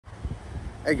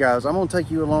Hey guys, I'm gonna take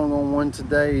you along on one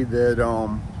today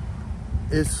that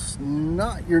it's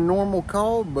not your normal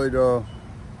call, but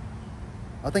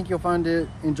I think you'll find it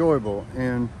enjoyable.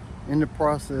 And in the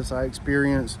process, I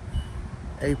experienced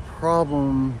a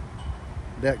problem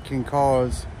that can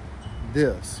cause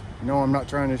this. No, I'm not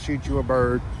trying to shoot you a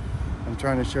bird. I'm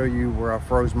trying to show you where I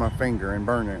froze my finger and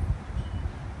burn it.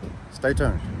 Stay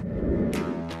tuned.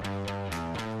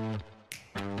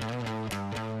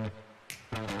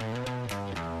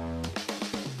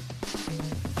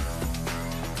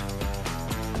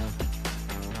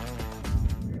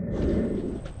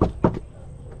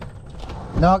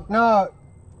 Knock, knock.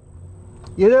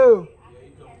 You do?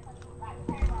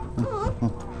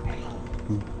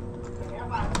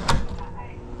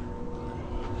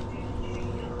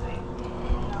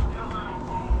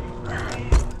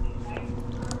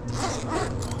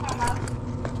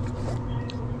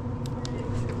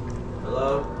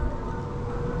 Hello?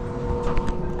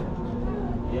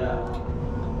 Yeah.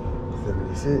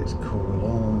 76, cool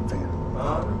long fan.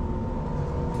 Huh?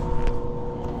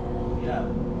 Yeah.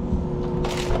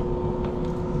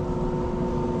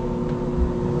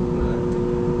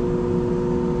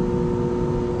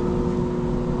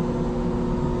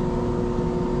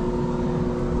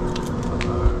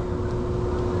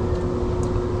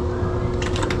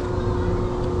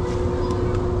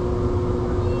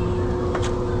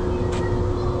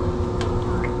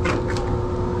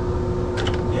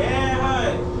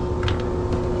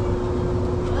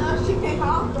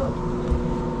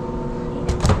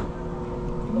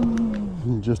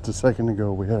 Just a second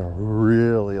ago, we had a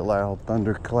really loud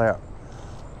thunderclap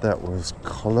that was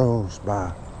close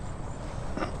by.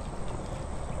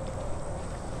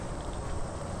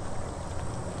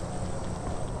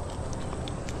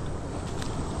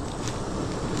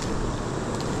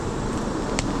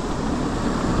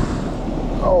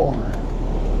 Oh.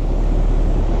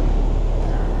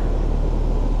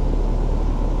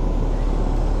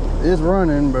 It's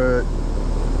running, but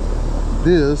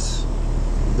this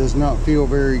does not feel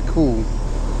very cool.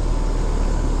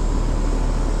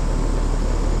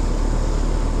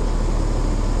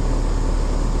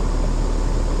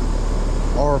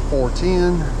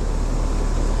 R410.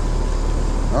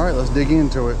 All right, let's dig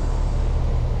into it.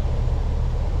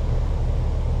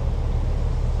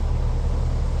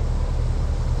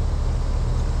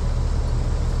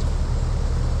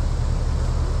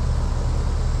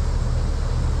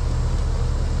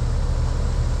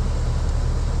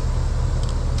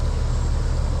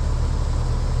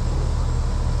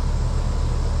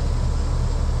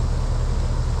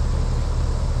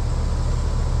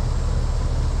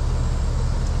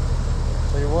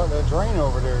 What, the drain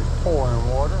over there is pouring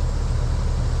water.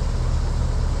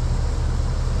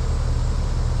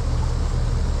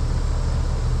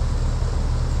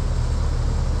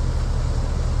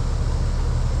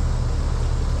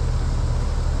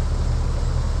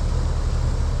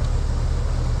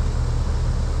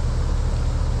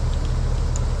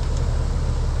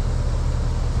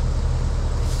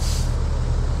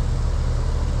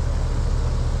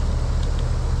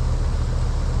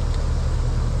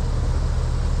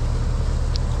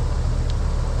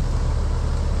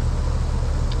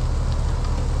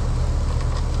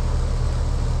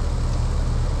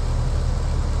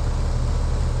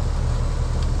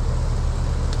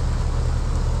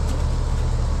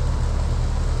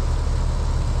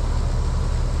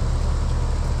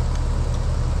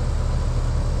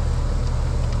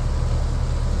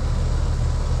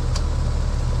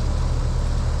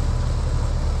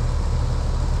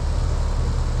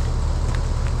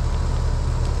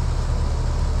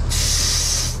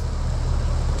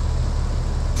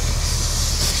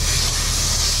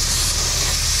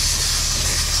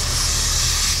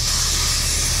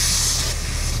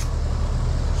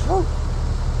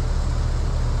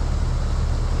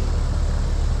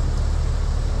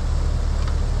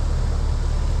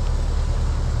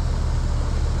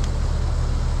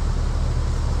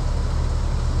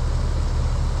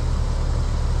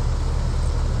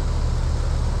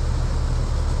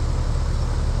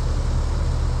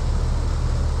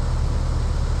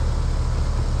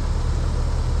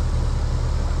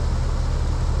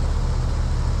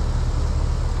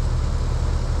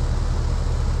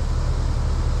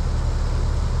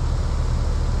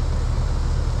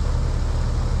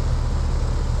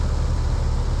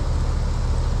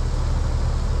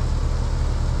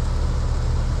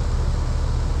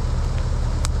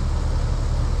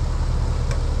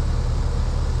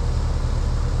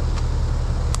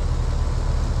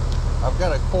 I've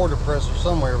got a quarter presser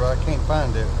somewhere, but I can't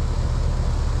find it.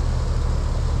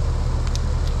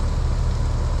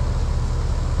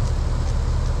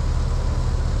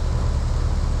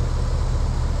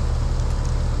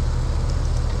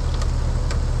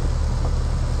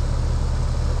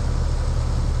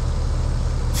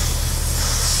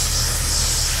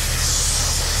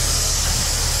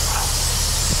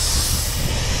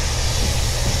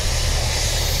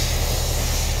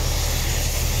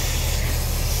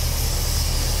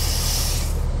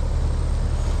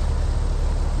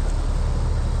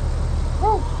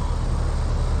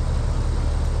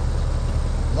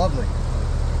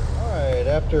 Alright,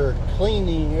 after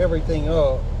cleaning everything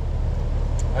up,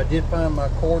 I did find my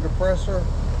core depressor.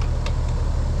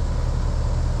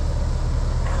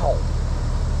 Ow!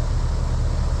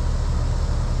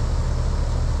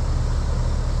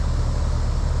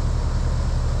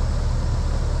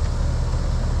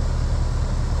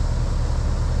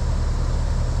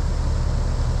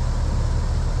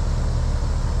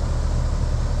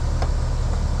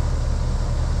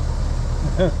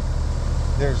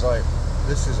 There's like,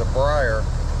 this is a briar.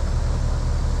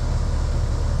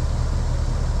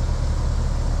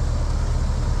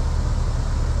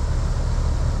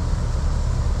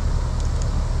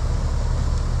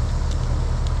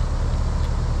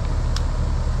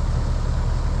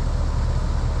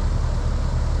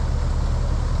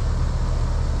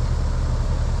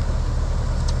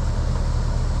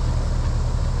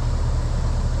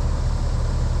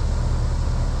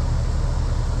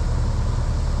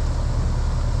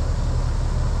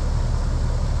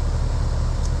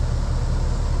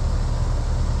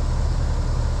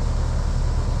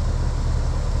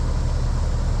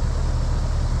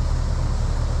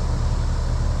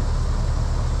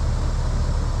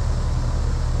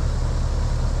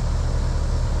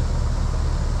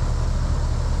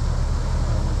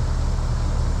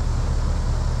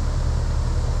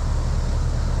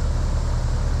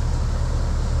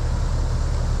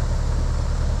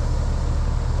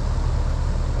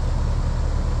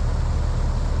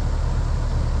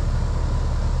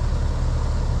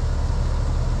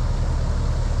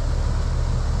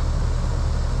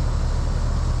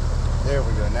 There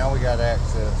we go, now we got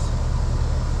access.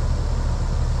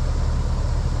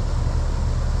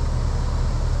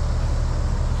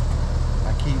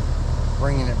 I keep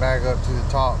bringing it back up to the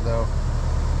top though.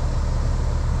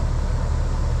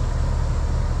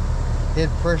 Head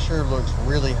pressure looks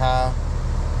really high.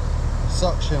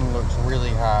 Suction looks really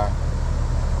high.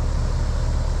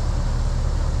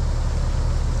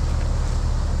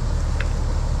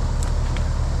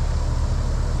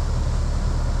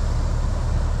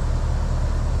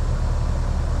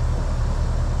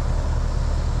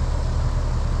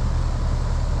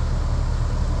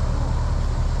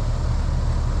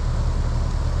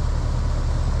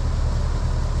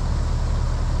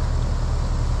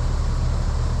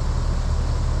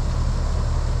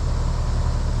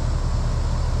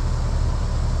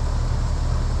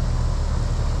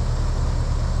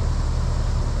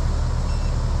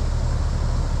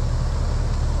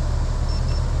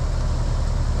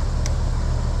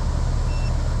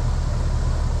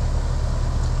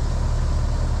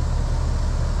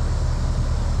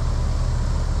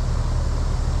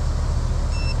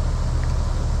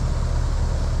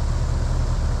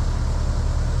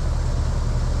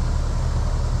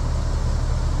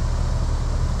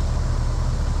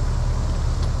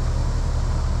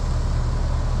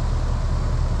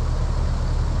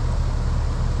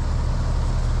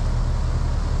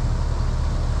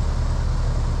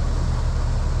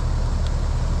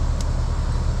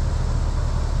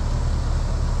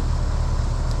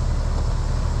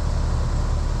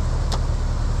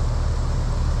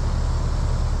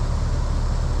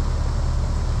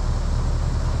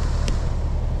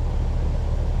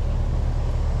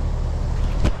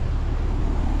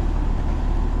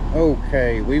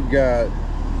 Okay, we've got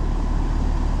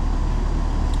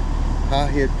high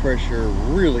head pressure,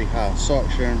 really high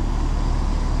suction,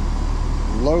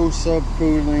 low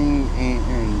subcooling,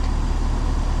 and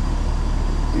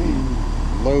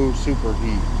low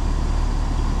superheat.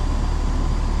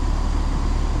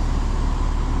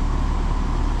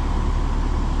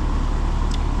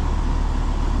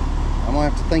 I'm gonna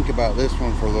have to think about this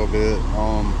one for a little bit.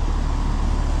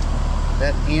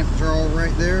 That amp draw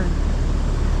right there,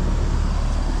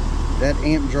 that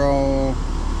amp draw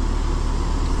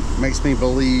makes me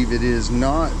believe it is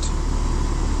not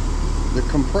the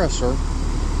compressor,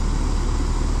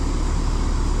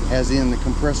 as in the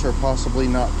compressor possibly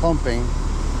not pumping,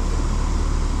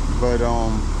 but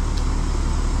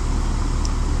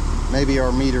maybe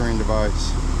our metering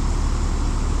device.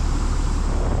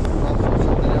 Also,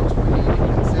 something else we need to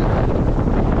consider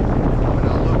when I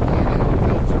look at it, the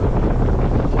filter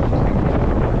looks like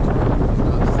it's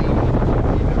not seeing,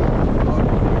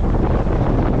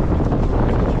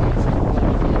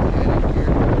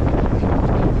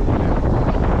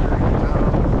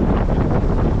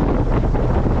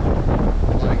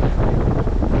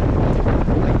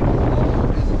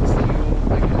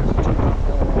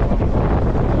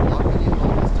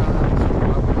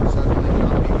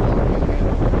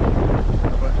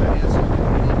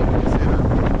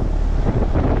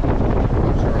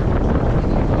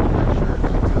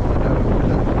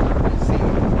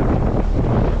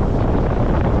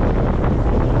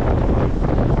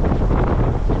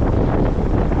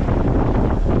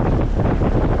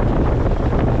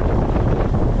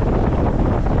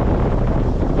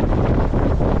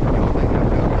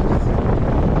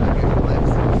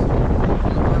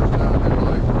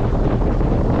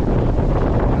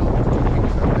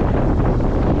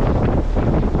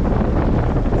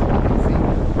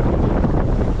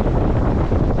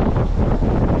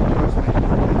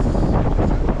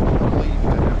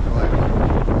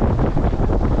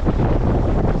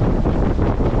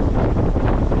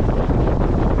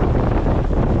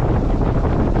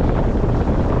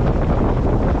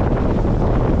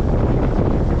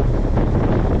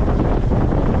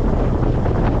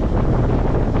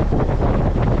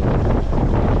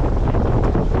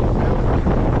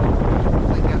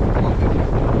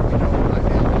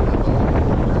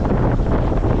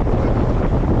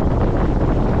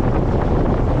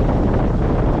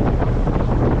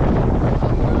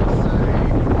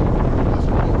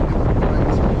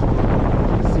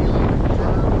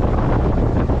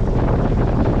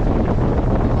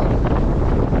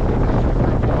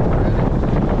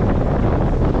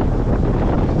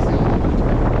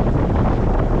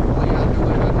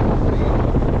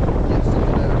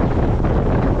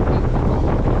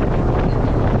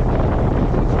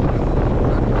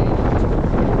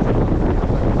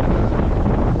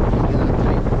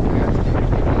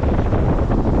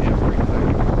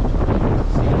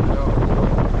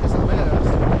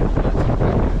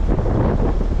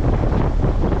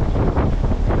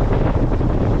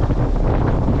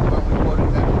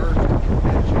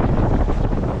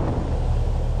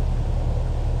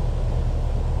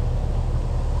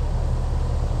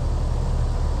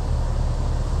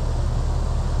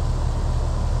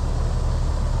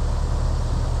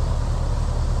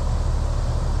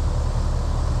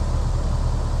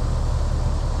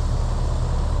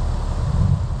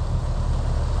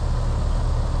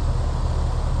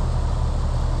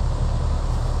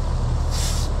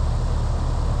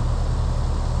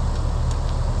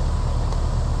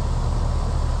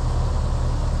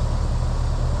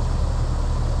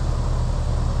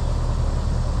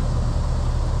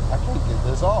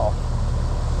 this off.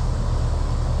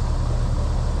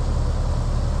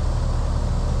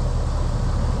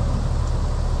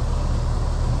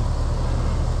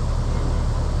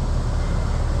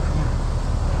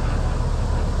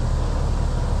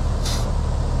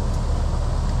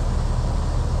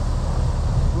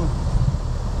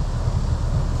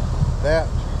 That,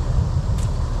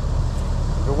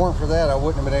 if it weren't for that, I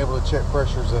wouldn't have been able to check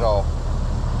pressures at all.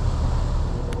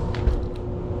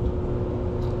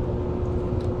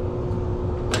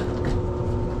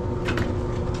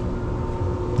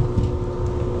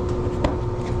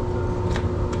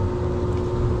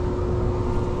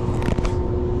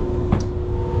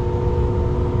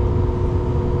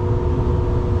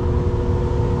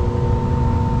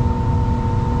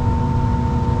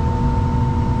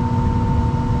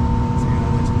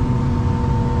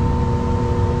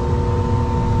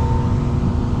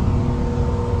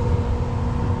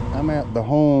 I'm at the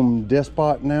home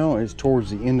despot now. It's towards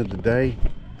the end of the day,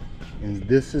 and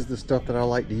this is the stuff that I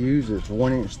like to use. It's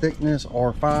 1-inch thickness,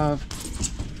 R5.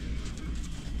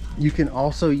 You can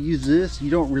also use this.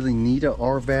 You don't really need a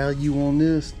R value on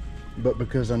this, but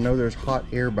because I know there's hot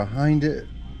air behind it,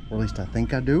 or at least I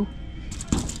think I do,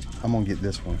 I'm gonna get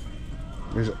this one.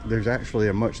 There's actually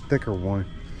a much thicker one.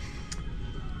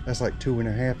 That's like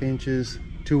 2.5 inches,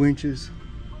 2 inches.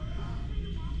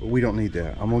 But we don't need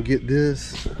that. I'm gonna get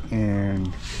this,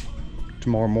 and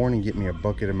tomorrow morning get me a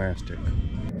bucket of mastic.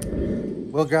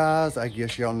 Well guys, I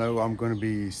guess y'all know I'm gonna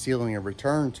be sealing a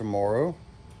return tomorrow.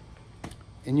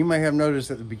 And you may have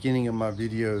noticed at the beginning of my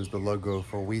videos the logo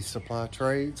for We Supply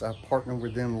Trades. I've partnered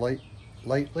with them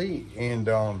lately, and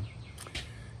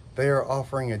they are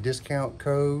offering a discount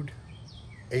code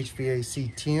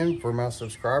HVAC10 for my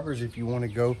subscribers. If you want to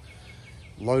go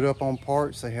load up on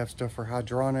parts, they have stuff for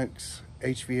hydronics,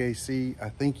 HVAC, I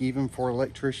think even for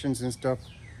electricians and stuff,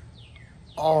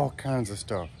 all kinds of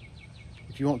stuff.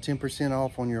 If you want 10%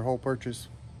 off on your whole purchase,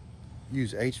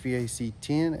 use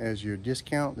HVAC10 as your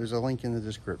discount. There's a link in the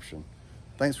description.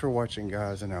 Thanks for watching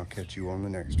guys, and I'll catch you on the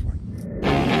next one.